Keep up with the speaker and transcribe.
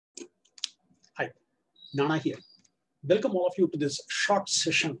Hi, Nana here. Welcome all of you to this short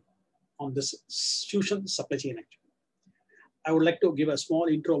session on this Fusion supply chain. I would like to give a small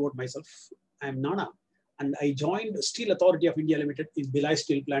intro about myself. I am Nana and I joined Steel Authority of India Limited in Bhilai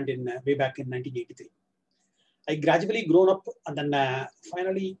Steel Plant in way back in 1983. I gradually grown up and then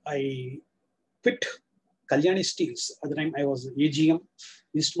finally I quit Kalyani Steels. At the time I was AGM,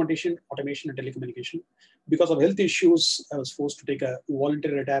 Instrumentation, Automation and Telecommunication. Because of health issues, I was forced to take a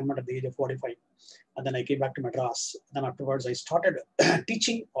voluntary retirement at the age of 45. And then I came back to Madras. Then afterwards, I started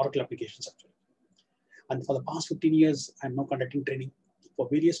teaching Oracle applications actually. And for the past 15 years, I'm now conducting training for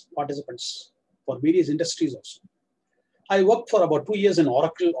various participants, for various industries also. I worked for about 2 years in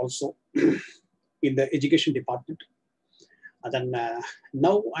Oracle also in the education department. And then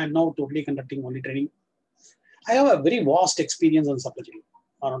now I'm now totally conducting only training. I have a very vast experience on supply chain.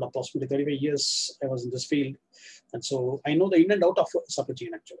 Around approximately 35 years, I was in this field. And so I know the in and out of supply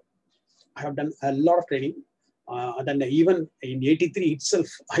chain actually. I have done a lot of training. And then even in 83 itself,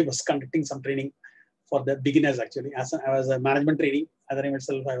 I was conducting some training for the beginners actually. As I was a management training, at the time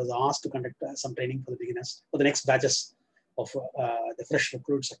itself, I was asked to conduct some training for the beginners, for the next batches of the fresh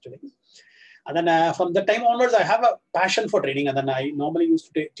recruits actually. And then from the time onwards, I have a passion for training. And then I normally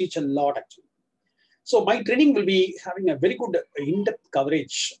used to teach a lot actually. So my training will be having a very good in-depth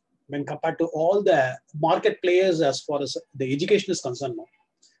coverage when compared to all the market players as far as the education is concerned now.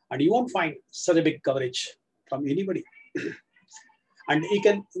 And you won't find such a big coverage from anybody. And you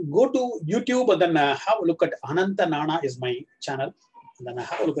can go to YouTube and then have a look at Ananta Nana is my channel. And then I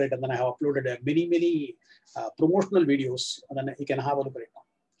have a look at it and then I have uploaded many promotional videos. And then you can have a look at it now.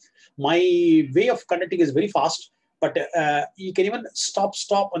 My way of conducting is very fast. But you can even stop,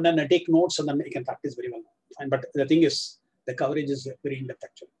 and then take notes, and then you can practice very well. But the thing is, the coverage is very in-depth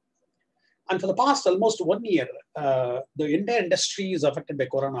actually. And for the past almost 1 year, the entire industry is affected by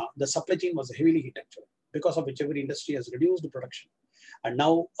Corona. The supply chain was heavily hit actually, because of which every industry has reduced the production. And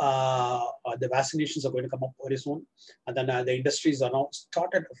now the vaccinations are going to come up very soon. And then the industries are now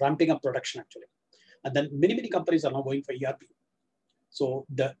started ramping up production actually. And then many companies are now going for ERP. So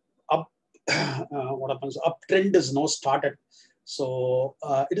the what happens, uptrend is now started. So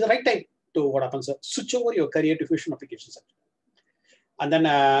it is the right time to what happens, switch over your career to Fusion applications. And then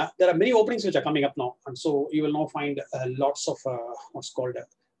there are many openings which are coming up now. And so you will now find lots of what's called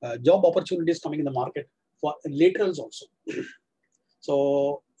job opportunities coming in the market for laterals also.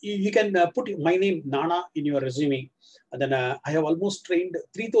 So you can put my name, Nana, in your resume. And then I have almost trained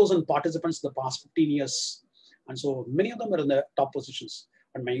 3,000 participants in the past 15 years. And so many of them are in the top positions.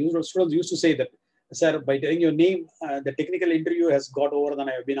 And my usual students used to say that, sir, by telling your name, the technical interview has got over, then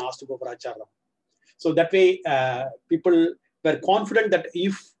I have been asked to go for HR. So that way, people were confident that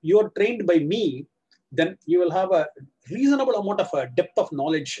if you are trained by me, then you will have a reasonable amount of depth of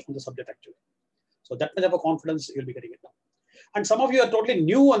knowledge on the subject actually. So that much of a confidence you'll be getting it now. And some of you are totally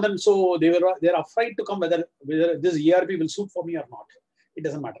new, and then so they're afraid to come whether this ERP will suit for me or not. It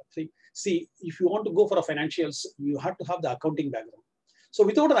doesn't matter. See, if you want to go for a financials, you have to have the accounting background. So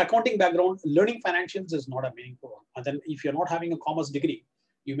without an accounting background, learning financials is not a meaningful one. And then if you're not having a commerce degree,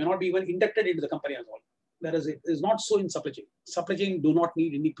 you may not be even inducted into the company as well. Whereas it is not so in supply chain. Supply chain do not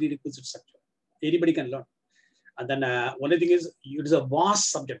need any prerequisite structure. Anybody can learn. And then one thing is, it is a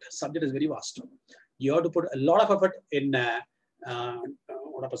vast subject. Subject is very vast. You have to put a lot of effort in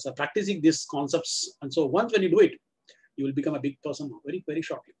practicing these concepts. And so once when you do it, you will become a big person very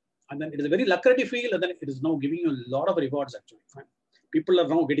shortly. And then it is a very lucrative field, and then it is now giving you a lot of rewards actually. People are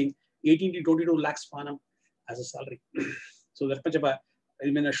now getting 18 to 22 lakhs per annum as a salary. So that much of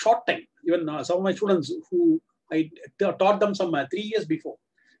a short time. Even some of my students who I taught them some 3 years before,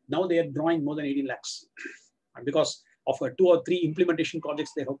 now they are drawing more than 18 lakhs. And because of 2 or 3 implementation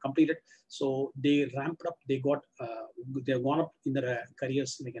projects they have completed, so they ramped up. They have gone up in their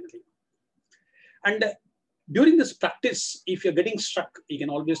careers significantly. And during this practice, if you're getting stuck, you can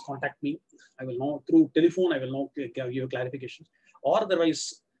always contact me. I will know through telephone. I will know give you clarifications. Or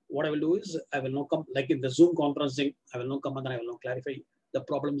otherwise, what I will do is I will now come, like in the Zoom conferencing, I will now come and then I will now clarify the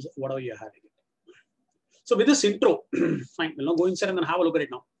problems, whatever you're having. So with this intro, fine, we'll now go inside and then have a look at it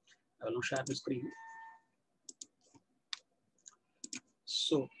now. I will now share the screen.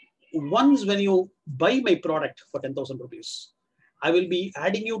 So once when you buy my product for 10,000 rupees, I will be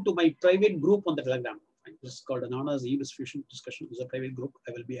adding you to my private group on the Telegram. This is called Nana's e-Fusion discussion. It's a private group.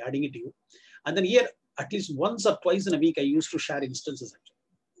 I will be adding it to you. And then here, at least once or twice in a week, I used to share instances actually.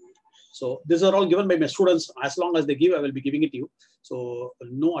 So these are all given by my students. As long as they give, I will be giving it to you. So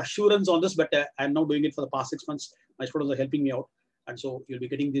no assurance on this, but I'm now doing it for the past 6 months. My students are helping me out. And so you'll be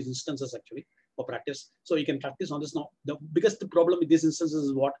getting these instances actually for practice. So you can practice on this now. The biggest problem with these instances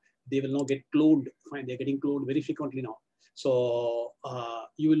is what? they will now get cloned. Fine, they're getting cloned very frequently now. So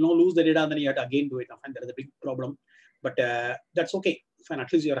you will not lose the data and then you have to again do it. Fine, there is a big problem, but that's okay. Fine,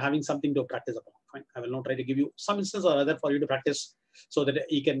 at least you're having something to practice upon. Fine, I will now try to give you some instance or other for you to practice so that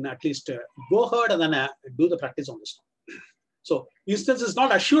you can at least go ahead and then do the practice on this. So instance is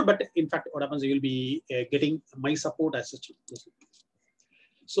not assured, but in fact, what happens, you will be getting my support as such.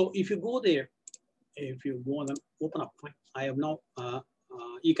 So if you go there, if you go and then open up, fine. I have now,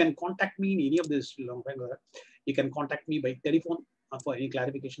 you can contact me in any of this. You can contact me by telephone for any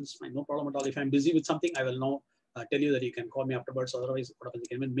clarifications. Fine, no problem at all. If I'm busy with something, I will now tell you that you can call me afterwards. Otherwise, what happens,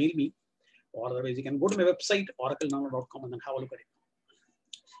 you can even mail me, or otherwise you can go to my website, oraclenana.com, and then have a look at it.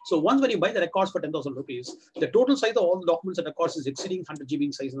 So once when you buy the records for 10,000 rupees, the total size of all the documents and records is exceeding 100 GB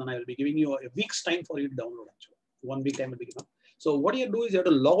in size, and then I will be giving you a week's time for you to download actually. 1 week time will be given. So what you do is you have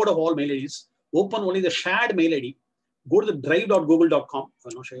to log out of all mail IDs, open only the shared mail ID, go to the drive.google.com. I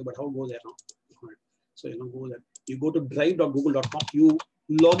will not show you, but how it goes there now. So you go there. You go to drive.google.com. You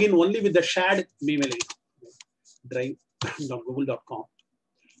log in only with the shared mail ID. Drive.google.com.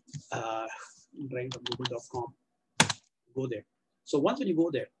 Drive.google.com. Go there. So once when you go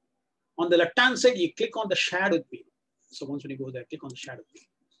there, on the left-hand side, you click on the shared with me. So once when you go there, click on the shared with me.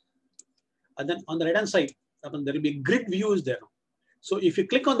 And then on the right-hand side, there will be a grid view is there. So if you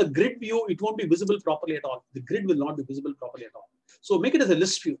click on the grid view, it won't be visible properly at all. The grid will not be visible properly at all. So make it as a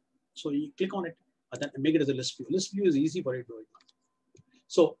list view. So you click on it and then make it as a list view. List view is easy for you to do it.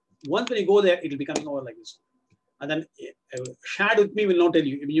 So once when you go there, it will be coming over like this. And then shared with me will not tell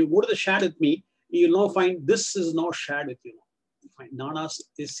you. If you go to the shared with me, you will now find this is now shared with you. Fine. Nana's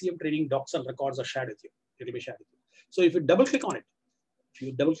SCM training docs and records are shared with you. It will be shared with you. So if you double click on it,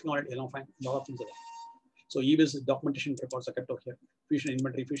 you'll now find a lot of things there. So EBIS documentation records are kept out here. Fusion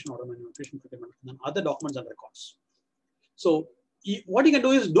inventory, fusion order management, fusion procurement, and then other documents and records. So what you can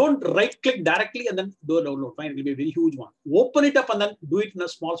do is don't right click directly and then do a download. Fine, it will be a very huge one. Open it up and then do it in a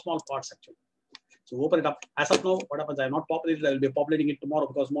small parts actually. So open it up. As of now, what happens? I have not populated. I will be populating it tomorrow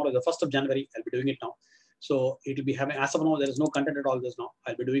because tomorrow is the 1st of January. I'll be doing it now. So it will be having, as of now, there is no content at all this now.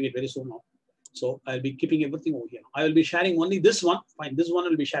 I'll be doing it very soon now. So I'll be keeping everything over here. I will be sharing only this one. Fine, this one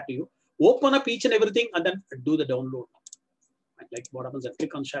will be shared to you. Open up each and everything and then do the download. Like what happens, I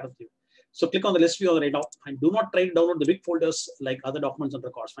click on share with you. So click on the list view on the right now and do not try to download the big folders like other documents and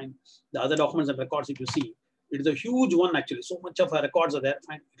records. Fine. The other documents and records, if you see, it is a huge one actually. So much of our records are there.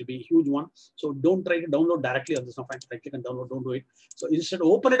 Fine. It will be a huge one. So don't try to download directly on this. Now, fine. Right click and download. Don't do it. So instead,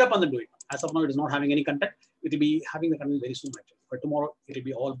 open it up and then do it. As of now, it is not having any content. It will be having the content very soon actually. But tomorrow, it will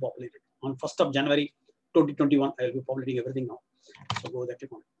be all populated. On 1st of January 2021, I will be populating everything now. So go there,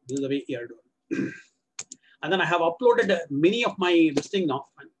 click on it. This is the way you are doing. And then I have uploaded many of my this thing now.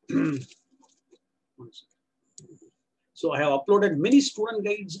 So I have uploaded many student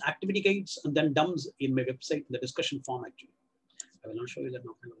guides, activity guides, and then dumps in my website in the discussion form actually. I will not show you that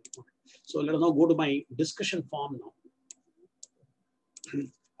now. So let us now go to my discussion form now.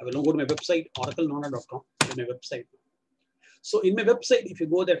 I will now go to my website, oraclenana.com, my website. So in my website, if you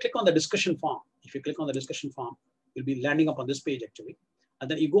go there, click on the discussion form. If you click on the discussion form, you'll be landing up on this page actually. And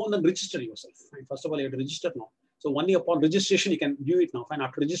then you go and then register yourself. Fine. First of all, you have to register now. So only upon registration, you can view it now. Fine.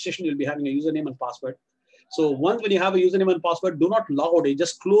 After registration, you'll be having a username and password. So once when you have a username and password, do not log out. You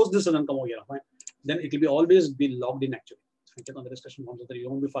just close this and then come over here. Fine. Then it will be always be logged in actually. So click on the discussion form so that you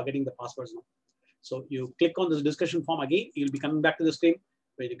won't be forgetting the passwords now. So you click on this discussion form again. You'll be coming back to the screen.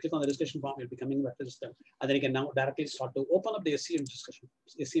 When you click on the discussion form, you'll be coming back to this thing. And then you can now directly start to open up the SCM discussions.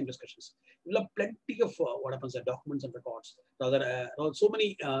 You'll have plenty of what happens at documents and records. So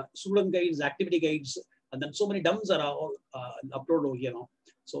many student guides, activity guides, and then so many dumps are all uploaded over here now.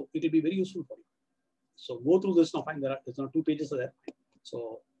 So it will be very useful for you. So go through this now. Find there's 2 pages there.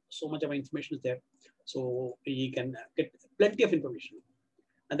 So much of information is there. So you can get plenty of information.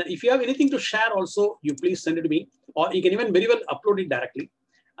 And then if you have anything to share also, you please send it to me. Or you can even very well upload it directly.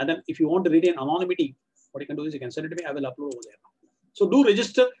 And then if you want to retain anonymity, what you can do is you can send it to me. I will upload over there. So do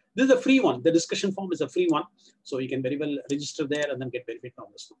register. This is a free one. The discussion form is a free one. So you can very well register there and then get benefit from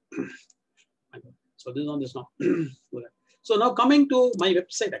this now. So this is on this now. So now coming to my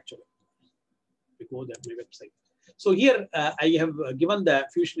website actually. We go there, my website. So here I have given the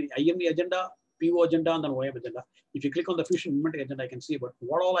Fusion IMV agenda, PO agenda, and then OM agenda. If you click on the Fusion inventory agenda, I can see about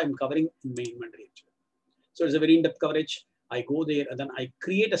what all I'm covering in my inventory actually. So it's a very in-depth coverage. I go there and then I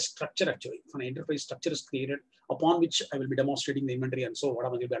create a structure actually. An enterprise structure is created upon which I will be demonstrating the inventory and so what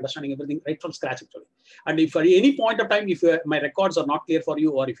I'm going to be understanding everything right from scratch actually. And if at any point of time, if my records are not clear for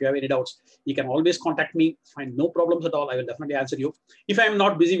you, or if you have any doubts, you can always contact me. Fine, no problems at all. I will definitely answer you. If I am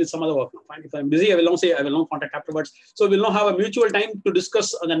not busy with some other work, fine. If I'm busy, I will not say, I will not contact afterwards. So we will not have a mutual time to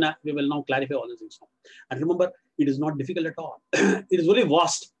discuss, and then we will now clarify all these things. And remember, it is not difficult at all. It is very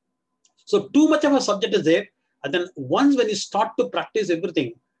vast. So too much of a subject is there. And then once when you start to practice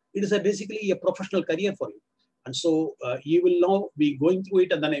everything, it is basically a professional career for you. And so you will now be going through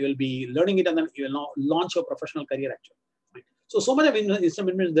it, and then you will be learning it, and then you will now launch your professional career actually. Right? So much of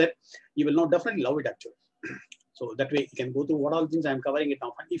instrument that you will now definitely love it actually. So that way you can go through what all things I am covering it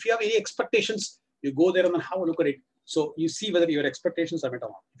now. And if you have any expectations, you go there and then have a look at it. So you see whether your expectations are met or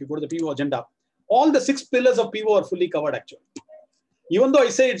not. If you go to the PO agenda, all the 6 pillars of PO are fully covered actually. Even though I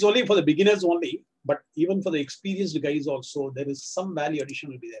say it's only for the beginners only, but even for the experienced guys also, there is some value addition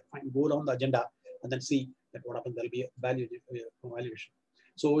will be there. Fine, go down the agenda and then see that what happens. There will be a value evaluation.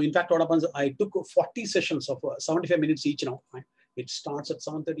 So in fact, what happens, I took 40 sessions of 75 minutes each now. Fine. It starts at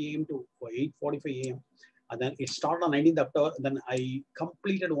 7:30 a.m. to 8:45 a.m. And then it started on 19th October. Then I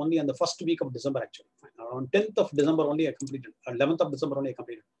completed only on the first week of December actually. Fine. Around 10th of December only I completed. 11th of December only I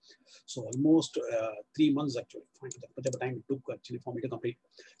completed. So almost 3 months actually. Fine. That much of time it took actually for me to complete.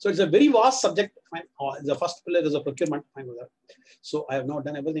 So it's a very vast subject. Fine. The first pillar is a procurement. Fine with that. So I have now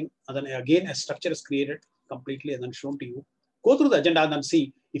done everything. And then again, a structure is created completely and then shown to you. Go through the agenda and then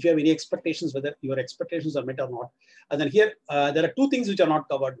see if you have any expectations, whether your expectations are met or not. And then here, there are 2 things which are not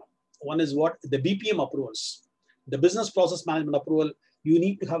covered now. One is what? The BPM approvals. The business process management approval, you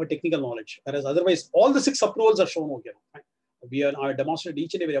need to have a technical knowledge. Whereas otherwise, all the 6 approvals are shown over here. Right? We are demonstrated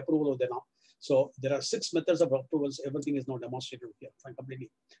each and every approval over there now. So there are 6 methods of approvals. Everything is now demonstrated here. Fine,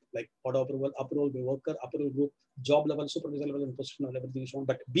 completely. Like auto approval, approval by worker, approval group, job level, supervisor level, and position level, everything is shown.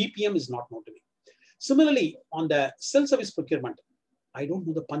 But BPM is not known to me. Similarly, on the self-service procurement, I don't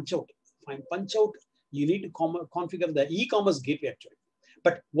know the punch out. Fine, punch out, you need to configure the e-commerce gateway actually.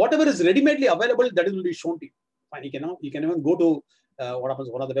 But whatever is ready-madely available, that will be shown to you. Fine, you can even go to what happens,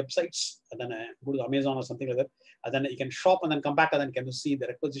 one of the websites, and then go to Amazon or something like that, and then you can shop and then come back and then you can see the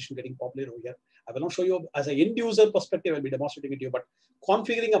requisition getting popular over here. I will not show you as an end user perspective. I'll be demonstrating it to you, but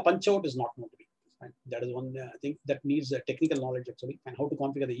configuring a punch out is not known to me. Fine. That is one thing that needs technical knowledge actually, and how to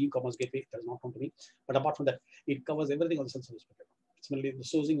configure the e-commerce gateway, that is not known to me. But apart from that, it covers everything on the self-service procurement. Similarly, the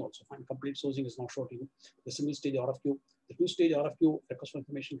sourcing also, fine, complete sourcing is not shown to you. The single stage RFQ, the 2-stage RFQ, request for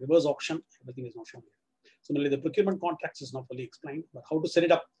information, reverse auction, everything is not shown here. Similarly, the procurement contracts is not fully explained, but how to set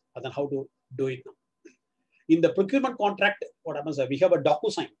it up and then how to do it now. In the procurement contract, what happens is we have a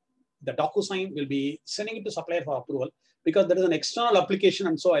DocuSign. The DocuSign will be sending it to supplier for approval because there is an external application,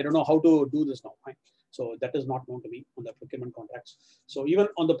 and so I don't know how to do this now. Fine. So that is not known to me on the procurement contracts. So even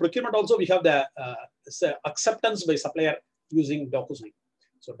on the procurement also, we have the acceptance by supplier using DocuSign.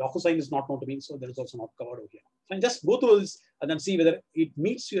 So DocuSign is not known to me, so that is also not covered over here. And just go through this and then see whether it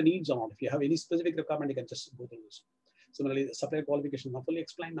meets your needs or not. If you have any specific requirement, you can just go through this. Similarly, the supplier qualification not fully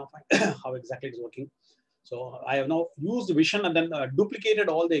explained now, how exactly it is working. So I have now used Vision and then duplicated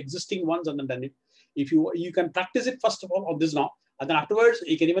all the existing ones and then done it. If you can practice it first of all on this now, and then afterwards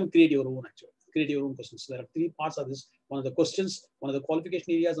you can even create your own actually, create your own questions. So there are 3 parts of this: one of the questions, one of the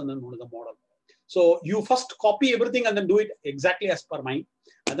qualification areas, and then one of the model. So you first copy everything and then do it exactly as per mine.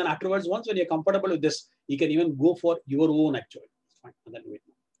 And then afterwards, once when you're comfortable with this, you can even go for your own actually. Fine. And then do it.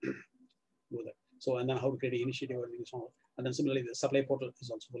 Do that. So, and then how to create an initiative, and then similarly, the supply portal is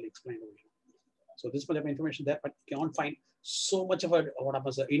also fully explained over here. So this much of information there, but you cannot find so much of a what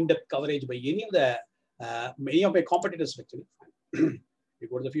happens in-depth coverage by any of my competitors actually. You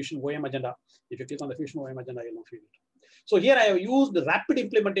go to the Fusion OEM agenda. If you click on the Fusion OEM agenda, you'll not feel it. So here I have used rapid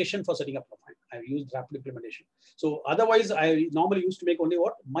implementation for setting up profile. I have used rapid implementation. So otherwise, I normally used to make only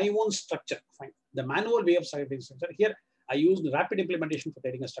what? My own structure. Fine. The manual way of setting structure. Here I used rapid implementation for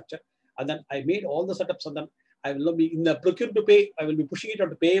creating a structure. And then I made all the setups, and then I will be in the procure to pay. I will be pushing it out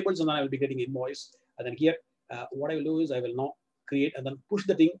to payables, and then I will be getting invoice. And then here, what I will do is I will now create and then push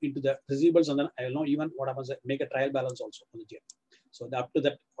the thing into the receivables, and then I will now even what happens, make a trial balance also on the GL. So up to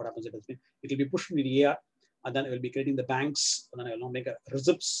that, what happens, it will be pushed into the AR, and then I will be creating the banks, and then I will now make a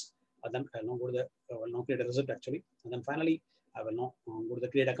receipts, and then I will now go to the, I will now create a receipt actually, and then finally I will now go to the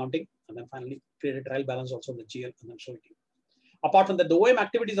create accounting, and then finally create a trial balance also on the GL, and then show it to you. Apart from that, the OM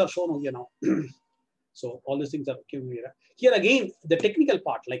activities are shown over here now. So all these things are given here. Here again, the technical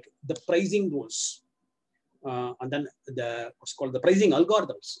part, like the pricing rules, and then what's called the pricing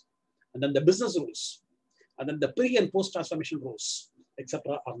algorithms, and then the business rules, and then the pre and post transformation rules,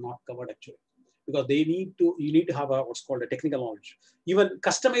 etc., are not covered actually, because you need to have what's called a technical knowledge. Even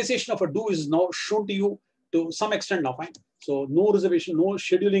customization of a do is now shown to you to some extent now. Fine. So no reservation, no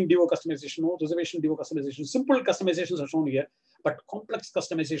scheduling DO customization, no reservation DO customization. Simple customizations are shown here, but complex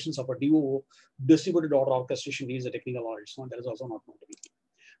customizations of a DO, distributed order orchestration, needs a technical knowledge. So that is also not known to me.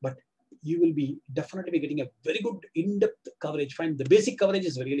 But you will be definitely be getting a very good in-depth coverage. Fine, the basic coverage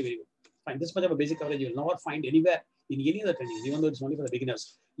is really very good. Fine, this much of a basic coverage you will not find anywhere in any other trainings, even though it's only for the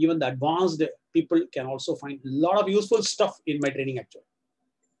beginners. Even the advanced people can also find a lot of useful stuff in my training actually.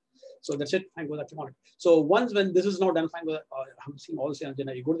 So that's it. Fine, go that you want. So once when this is now done, fine, I'm seeing all the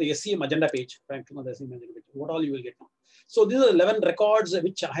agenda. You go to the SCM agenda page. Fine, click on the SCM agenda page. What all you will get now. So these are 11 records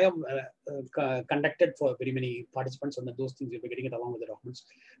which I have conducted for very many participants, and then those things you'll be getting it along with the documents.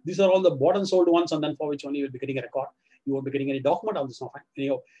 These are all the bought and sold ones, and then for which only you'll be getting a record. You won't be getting any document on this now. Fine.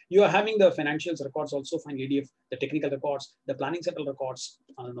 Anyhow, you are having the financials records also. Fine, ADF, the technical records, the planning settle records,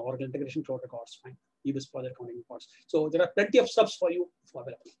 and the Oracle integration flow records. Fine, EBIS project accounting records. So there are plenty of steps for you for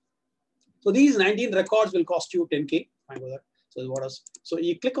available. So these 19 records will cost you 10K. Fine, go there. So what else? So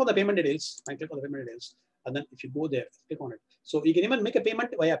you click on the payment details. Fine, click on the payment details. And then if you go there, click on it. So you can even make a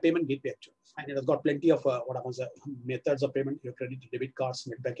payment via payment gateway actually. And it has got plenty of methods of payment, your credit, debit cards,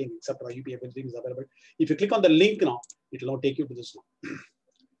 net banking, etc. UPI, everything is available. If you click on the link now, it will now take you to this now.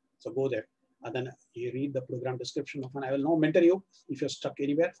 So go there. And then you read the program description of, and I will now mentor you if you're stuck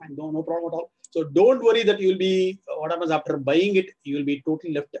anywhere. Fine, no problem at all. So don't worry that you will be, what happens after buying it, you will be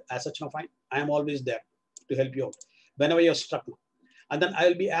totally left as such now. Fine, I am always there to help you out whenever you're stuck now. And then I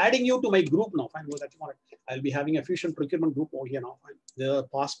will be adding you to my group now. Fine, go that you want it. I'll be having a Fusion procurement group over here now. Fine. There are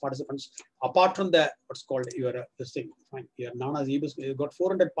past participants. Apart from the what's called your this thing. Fine, your Nana's EBIS, you've got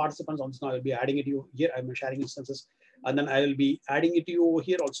 400 participants on this now. I'll be adding it to you here. I'm sharing instances, and then I will be adding it to you over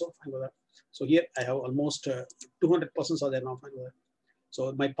here also. Fine, go that. So here I have almost 200 persons are there now. Fine, go that.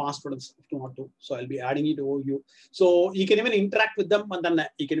 So my past students 202. So I'll be adding it over you. So you can even interact with them, and then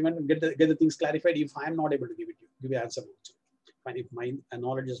you can even get the things clarified if I am not able to give you answer. Fine, if my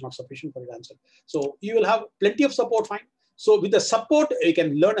knowledge is not sufficient for the answer. So you will have plenty of support. Fine. So with the support, you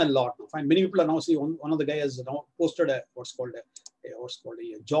can learn a lot. Fine. Many people are now see one of the guys has now posted a what's called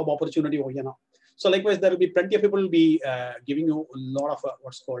a job opportunity over here now. So likewise, there will be plenty of people will be giving you a lot of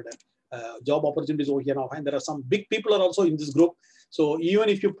what's called job opportunities over here now. And there are some big people are also in this group. So even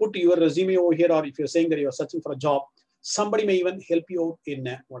if you put your resume over here, or if you're saying that you're searching for a job, somebody may even help you out in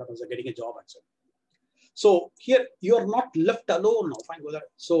getting a job actually. So here you are not left alone now. Fine, go there.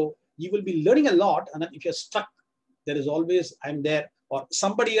 So you will be learning a lot, and then if you're stuck, there is always I'm there, or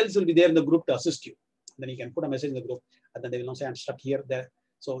somebody else will be there in the group to assist you. And then you can put a message in the group, and then they will now say I'm stuck here, there.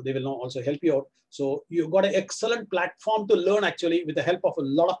 So they will now also help you out. So you've got an excellent platform to learn actually with the help of a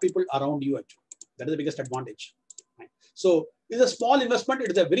lot of people around you actually. That is the biggest advantage. Right? So it's a small investment.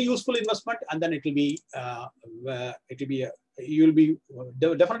 It is a very useful investment, and then it will be you will be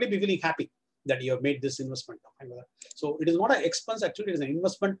definitely be feeling happy that you have made this investment. So it is not an expense actually, it is an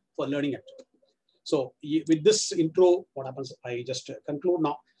investment for learning actually. So with this intro, what happens, I just conclude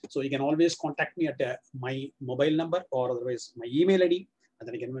now. So you can always contact me at my mobile number or otherwise my email ID, and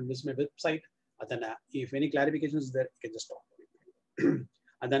then you can even visit my website. And then if any clarifications is there, you can just talk to me.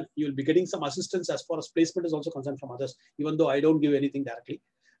 And then you'll be getting some assistance as far as placement is also concerned from others, even though I don't give anything directly.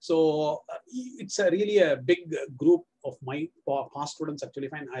 So it's really a big group of my past students actually.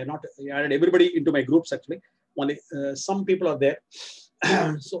 Fine, I added everybody into my groups actually. Only some people are there.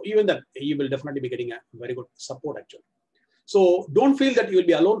 So even then, you will definitely be getting a very good support actually. So don't feel that you will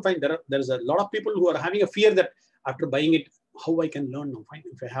be alone. Fine, there is a lot of people who are having a fear that after buying it, how I can learn now. Fine,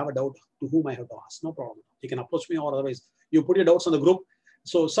 if I have a doubt, to whom I have to ask, no problem. You can approach me, or otherwise you put your doubts on the group.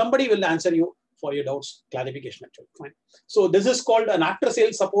 So somebody will answer you for your doubts, clarification actually. Fine. So this is called an after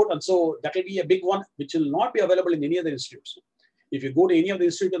sales support, and so that will be a big one which will not be available in any other institutes. If you go to any of the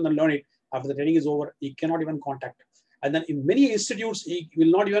institute and then learn it, after the training is over, you cannot even contact. And then in many institutes, you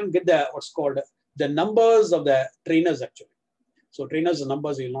will not even get the what's called the numbers of the trainers actually. So trainers'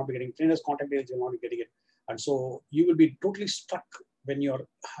 numbers you will not be getting, trainers' contact details you will not be getting it. And so you will be totally stuck when you're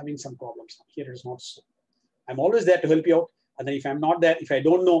having some problems. Here it is not so. I'm always there to help you out. And then if I'm not there, if I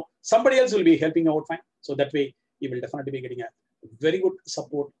don't know, somebody else will be helping you out. Fine. So that way you will definitely be getting a very good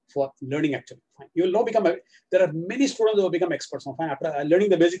support for learning actually. Fine. You will now become, there are many students who have become experts. Fine. After learning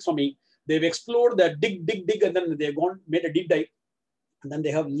the basics from me, they've explored the dig, and then they've gone, made a deep dive. And then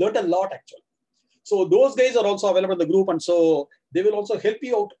they have learned a lot actually. So those guys are also available in the group. And so they will also help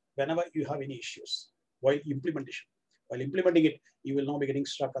you out whenever you have any issues while implementation. While implementing it, you will now be getting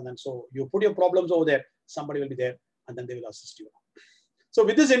stuck. And then so you put your problems over there, somebody will be there, and then they will assist you. So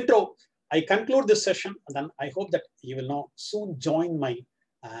with this intro, I conclude this session, and then I hope that you will now soon join my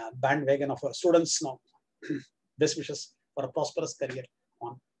bandwagon of students now. Best wishes for a prosperous career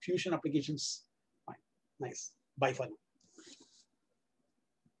on Fusion applications. Fine. Nice. Bye for now.